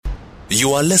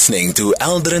You are listening to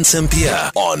Aldrin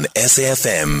Sampear on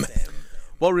SAFM.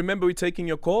 Well, remember, we're taking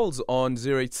your calls on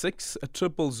 086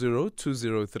 000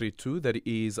 2032. That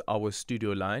is our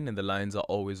studio line, and the lines are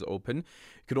always open. You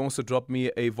can also drop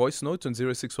me a voice note on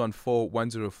 0614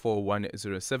 104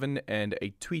 107 and a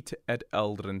tweet at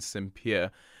Aldrin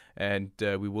Sampear. And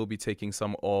we will be taking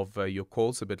some of your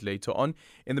calls a bit later on.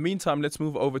 In the meantime, let's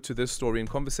move over to this story in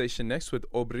conversation next with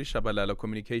Aubrey Tshabalala,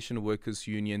 Communication Workers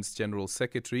Union's General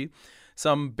Secretary.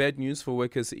 Some bad news for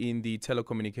workers in the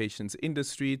telecommunications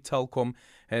industry. Telkom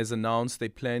has announced they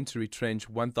plan to retrench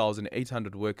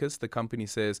 1,800 workers. The company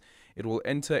says it will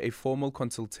enter a formal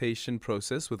consultation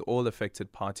process with all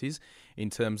affected parties in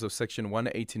terms of Section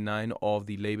 189 of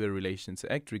the Labour Relations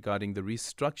Act regarding the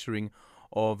restructuring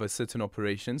of certain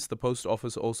operations. The post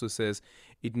office also says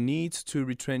it needs to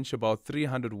retrench about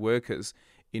 300 workers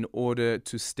in order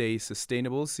to stay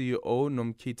sustainable. CEO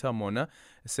Nomkhitha Mona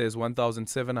says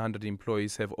 1,700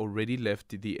 employees have already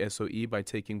left the SOE by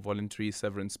taking voluntary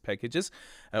severance packages.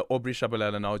 Aubrey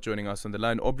Tshabalala now joining us on the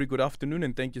line. Aubrey, good afternoon,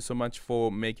 and thank you so much for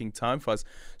making time for us.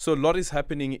 So a lot is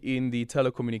happening in the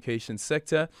telecommunications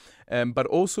sector, but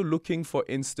also looking, for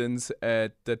instance,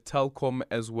 at the Telkom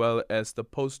as well as the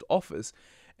post office.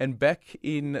 And back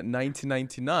in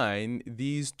 1999,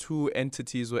 these two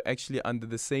entities were actually under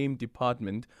the same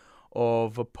department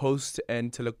of post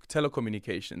and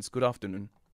telecommunications. Good afternoon.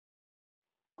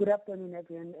 Good afternoon,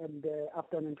 everyone, and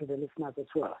afternoon to the listeners as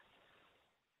well.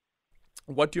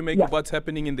 What do you make of what's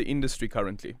happening in the industry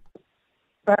currently?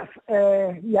 It's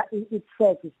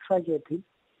sad, it's tragedy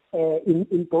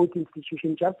in both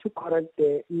institutions. Just to correct,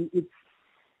 it's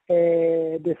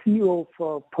the CEO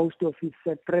for Post Office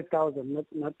said 3,000,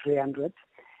 not 300.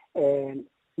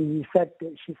 She said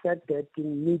that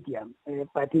in media,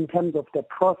 but in terms of the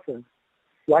process,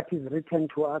 what is written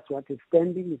to us, what is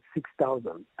standing, is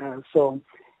 6,000. So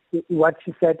what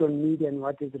she said on media and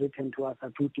what is written to us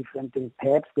are two different things.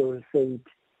 Perhaps they will say it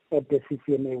at the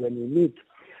CCMA when we meet.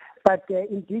 But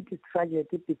indeed, it's tragic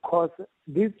because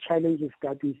these challenges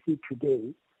that we see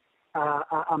today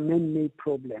are man-made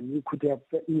problem.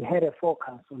 We had a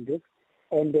forecast on this,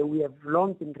 and we have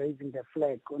long been raising the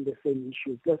flag on the same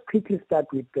issues. Let's quickly start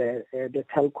with the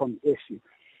Telkom issue.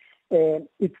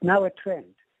 It's now a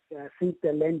trend. Since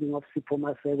the landing of Sipho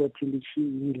Maseko till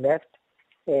he left,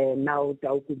 now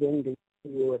Daukubong, the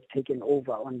CEO, has taken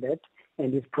over on that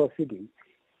and is proceeding.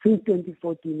 Since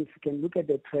 2014, if you can look at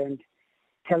the trend,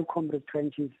 Telkom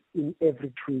retrenches in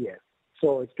every 2 years.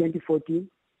 So it's 2014,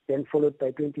 then followed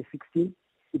by 2016,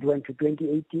 it went to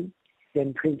 2018,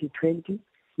 then 2020,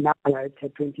 now it's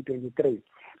at 2023.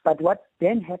 But what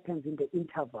then happens in the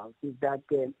intervals is that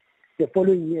the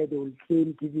following year they will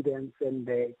claim dividends and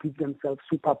give themselves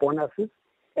super bonuses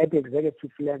at the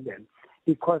executive level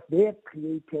because they have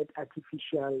created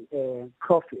artificial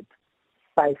profit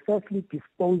by firstly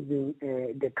disposing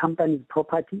the company's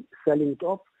property, selling it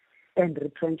off, and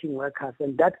retrenching workers,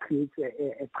 and that creates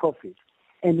a profit.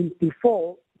 And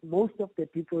before, most of the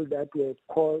people that were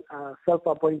called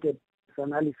self-appointed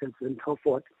analysts and so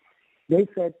forth, they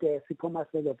said Sipho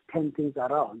Maseko have turned things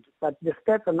around. But the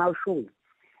stats are now showing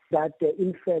that,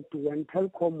 in fact, when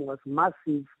Telkom was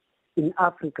massive in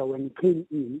Africa, when it came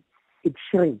in, it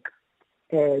shrank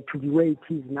to the way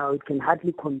it is now. It can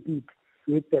hardly compete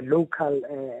with the local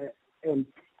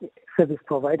service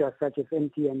providers such as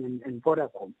MTN and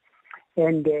Vodacom.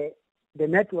 And the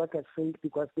network has failed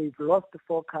because they've lost the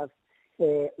forecast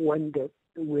when they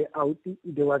were out.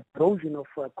 There was erosion of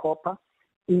copper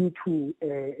into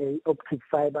optic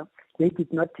fiber. They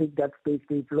did not take that space.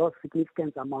 They've lost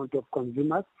significant amount of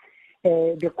consumers.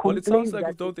 Well, it sounds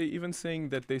like though they're even saying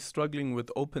that they're struggling with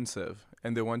OpenServe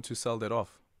and they want to sell that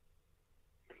off.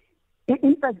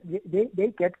 In fact,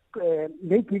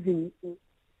 they're giving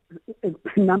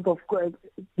a number of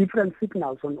different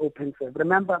signals on OpenServe.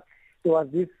 Remember, there was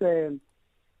this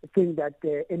thing that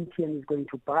MTN is going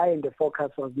to buy, and the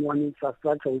forecast was more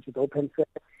infrastructure, which is OpenServe.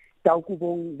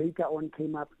 Daukubong later on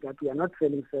came up that we are not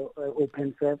selling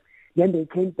OpenServe. Then they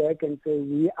came back and said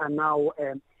we are now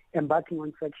embarking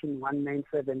on Section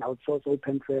 197, outsource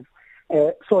OpenServe.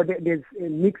 So there's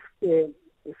mixed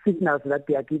signals that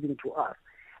they are giving to us.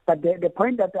 But the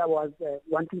point that I was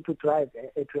wanting to drive,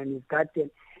 Adrian, is that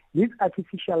these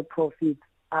artificial profits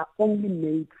are only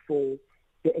made for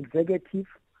the executive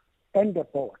and the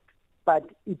board, but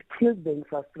it kills the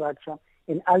infrastructure,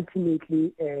 and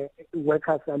ultimately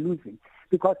workers are losing.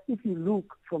 Because if you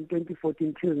look from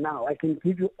 2014 till now, I can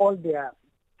give you all their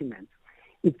documents.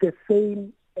 It's the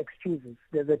same excuses.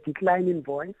 There's a decline in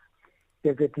voice,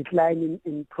 there's a decline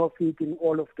in profit in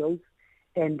all of those,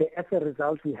 and as a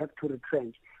result, we have to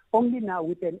retrench. Only now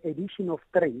with an addition of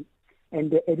 3,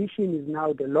 And the addition is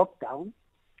now the lockdown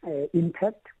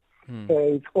impact.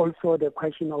 It's also the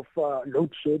question of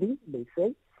load shedding, they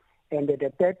say. And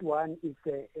the third one is,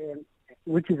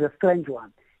 which is a strange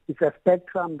one. It's a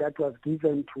spectrum that was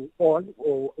given to all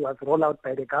or was rolled out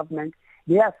by the government.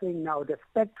 They are saying now the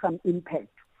spectrum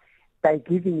impact, by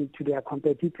giving it to their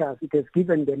competitors, it has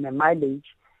given them a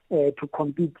mileage to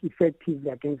compete effectively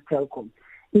against Telkom.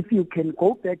 If you can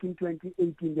go back in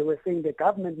 2018, they were saying the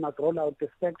government must roll out the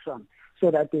spectrum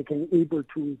so that they can be able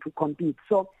to compete.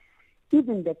 So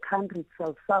even the country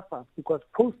itself suffers because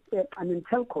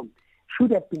Telkom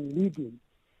should have been leading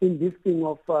in this thing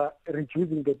of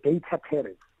reducing the data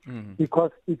tariffs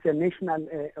because it's a national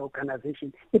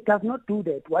organization. It does not do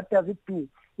that. What does it do?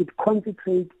 It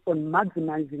concentrates on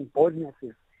maximizing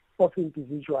bonuses of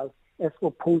individuals as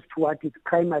opposed to what its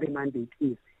primary mandate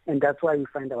is. And that's why we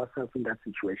find ourselves in that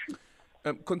situation.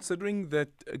 Considering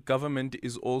that government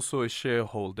is also a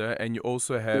shareholder and you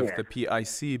also have the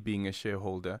PIC being a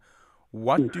shareholder,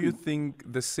 what do you think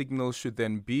the signal should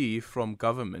then be from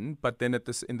government? But then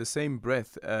in the same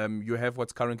breath, you have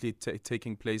what's currently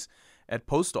taking place at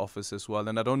Post Office as well.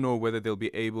 And I don't know whether they'll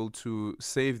be able to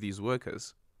save these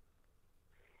workers.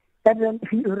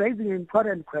 You raise an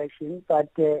important question, but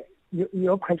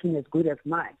your question is as good as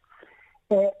mine.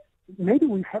 Maybe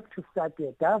we have to start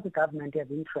there. Does the government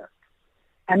have interest?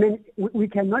 I mean, we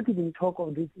cannot even talk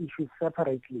of these issues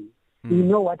separately. We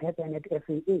know what happened at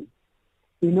SAA.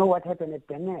 We know what happened at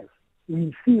BNF.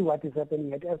 We see what is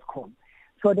happening at Eskom.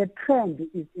 So the trend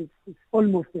is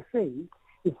almost the same.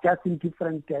 It's just in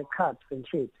different cuts and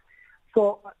shapes.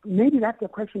 So maybe that's the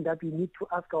question that we need to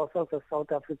ask ourselves as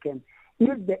South Africans.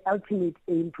 Is the ultimate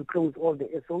aim to close all the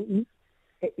SOEs?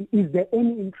 Is there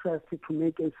any interest to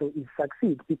make SOEs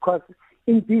succeed? Because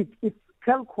indeed, if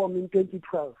Telkom in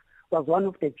 2012 was one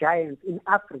of the giants in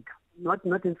Africa, not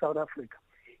in South Africa,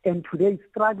 and today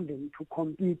struggling to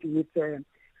compete with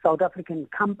South African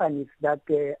companies that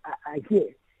are here,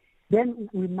 then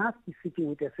we must be sitting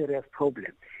with a serious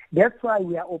problem. That's why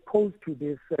we are opposed to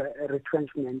this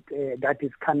retrenchment that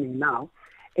is coming now,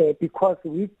 because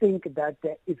we think that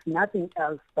it's nothing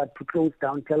else but to close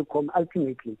down Telkom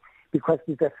ultimately, because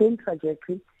it's the same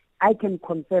trajectory. I can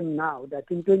confirm now that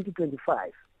in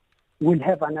 2025, we'll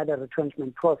have another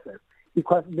retrenchment process,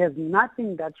 because there's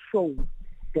nothing that shows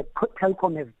that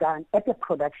Telkom has done at the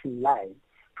production line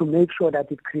to make sure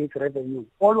that it creates revenue.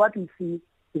 All what we see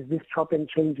is this chop and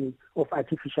changing of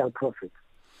artificial profits.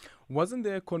 Wasn't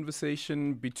there a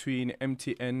conversation between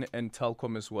MTN and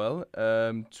Telkom as well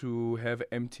to have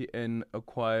MTN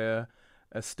acquire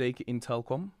a stake in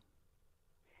Telkom?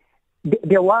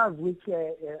 There was, which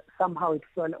somehow it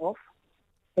fell off.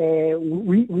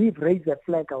 We've raised a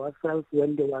flag ourselves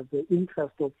when there was the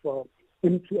interest of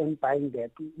MTN buying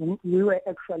that. We will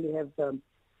actually have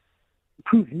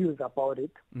two views about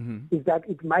it. Is that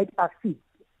it might assist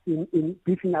in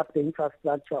beefing up the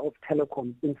infrastructure of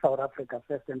telecom in South Africa,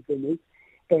 first and foremost,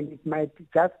 and it might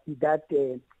just be that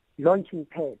launching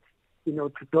pad,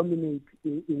 to dominate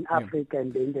in Africa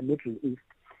and in the Middle East.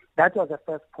 That was the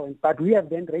first point. But we have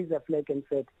then raised a flag and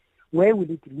said, where will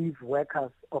it leave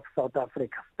workers of South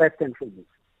Africa, first and foremost,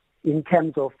 in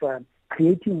terms of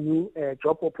creating new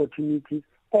job opportunities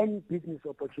and business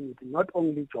opportunities, not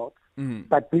only jobs,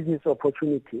 but business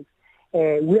opportunities.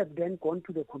 We have then gone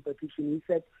to the competition. We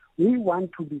said we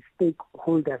want to be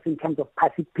stakeholders in terms of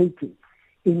participating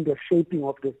in the shaping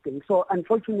of this thing. So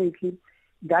unfortunately,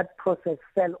 that process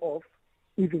fell off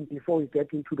even before we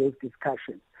get into those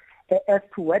discussions. As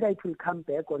to whether it will come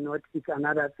back or not, it's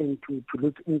another thing to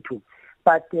look into.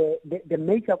 But the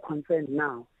major concern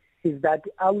now is that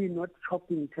are we not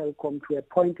chopping Telkom to a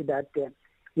point that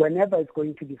whenever it's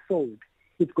going to be sold,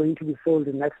 it's going to be sold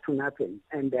next to nothing.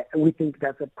 And we think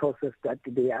that's a process that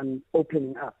they are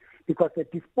opening up. Because the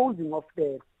disposing of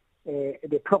the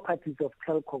properties of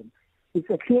Telkom is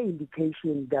a clear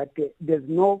indication that there's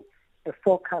no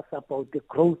forecast about the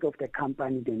growth of the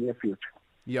company in the near future.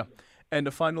 Yeah. And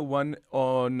a final one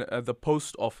on the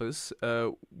Post Office.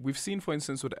 We've seen, for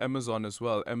instance, with Amazon as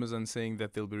well, Amazon saying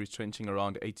that they'll be retrenching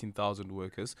around 18,000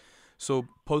 workers. So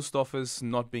Post Office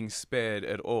not being spared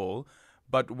at all.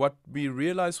 But what we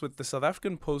realize with the South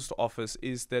African Post Office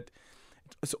is that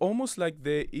it's almost like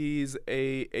there is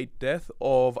a death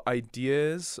of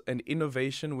ideas and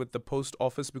innovation with the Post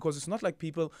Office, because it's not like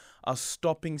people are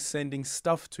stopping sending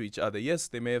stuff to each other. Yes,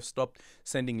 they may have stopped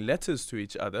sending letters to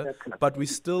each other, but we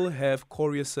still have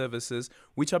courier services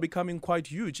which are becoming quite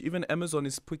huge. Even Amazon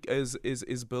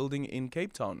is building in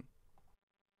Cape Town.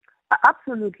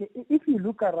 Absolutely. If you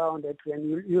look around it,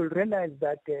 you'll realize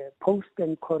that post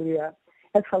and courier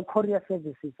actual courier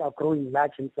services are growing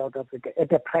large in South Africa at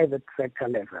the private sector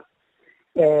level.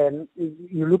 And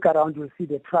you look around, you'll see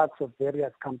the trucks of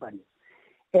various companies.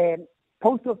 And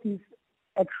post office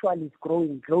actually is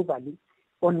growing globally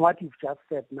on what you've just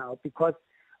said now, because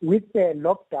with the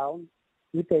lockdown,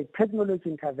 with the technology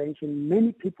intervention,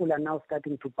 many people are now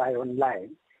starting to buy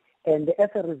online. And as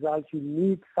a result, you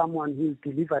need someone who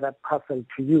will deliver that parcel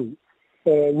to you,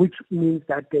 which means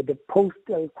that the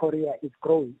postal courier is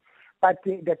growing. But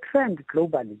the trend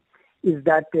globally is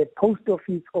that the post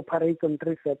office operates on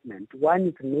three segments. One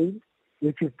is mail,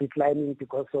 which is declining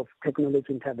because of technology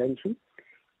intervention.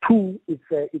 Two,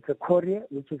 it's a courier,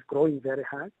 which is growing very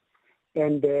hard.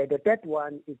 And the third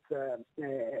one is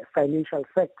financial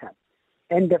sector.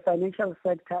 And the financial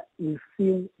sector, we've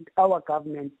seen our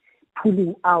government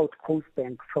pulling out Coast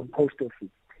Bank from post office.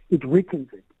 It weakens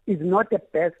it. It's not the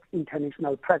best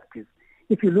international practice.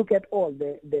 If you look at all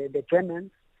the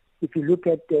Germans, if you look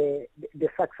at the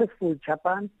successful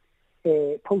Japan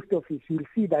post office, you'll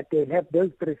see that they have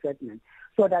those three segments.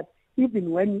 So that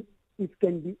even when it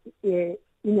can be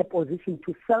in a position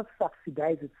to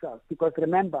self-subsidize itself, because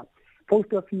remember,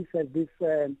 post office has this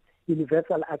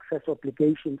universal access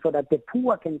obligation so that the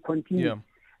poor can continue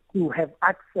to have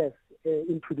access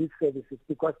into these services,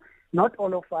 because not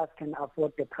all of us can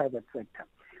afford the private sector.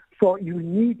 So you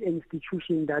need an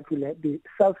institution that will be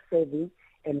self-serving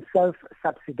and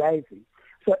self-subsidizing.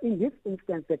 So in this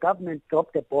instance, the government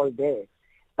dropped the ball there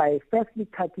by firstly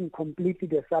cutting completely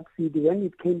the subsidy. When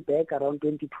it came back around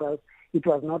 2012, it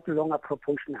was not longer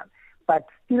proportional, but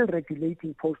still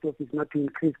regulating post office not to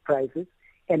increase prices.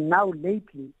 And now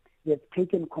lately, they've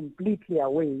taken completely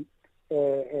away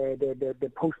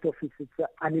the post office itself,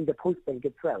 the post bank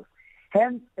itself.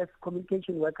 Hence, as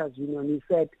Communication Workers Union, we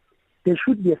said there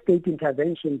should be a state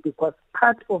intervention, because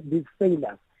part of these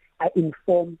failures are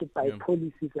informed by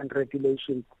policies and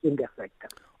regulations in the sector.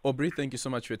 Aubrey, thank you so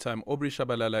much for your time. Aubrey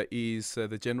Tshabalala is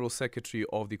the General Secretary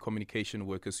of the Communication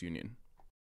Workers Union.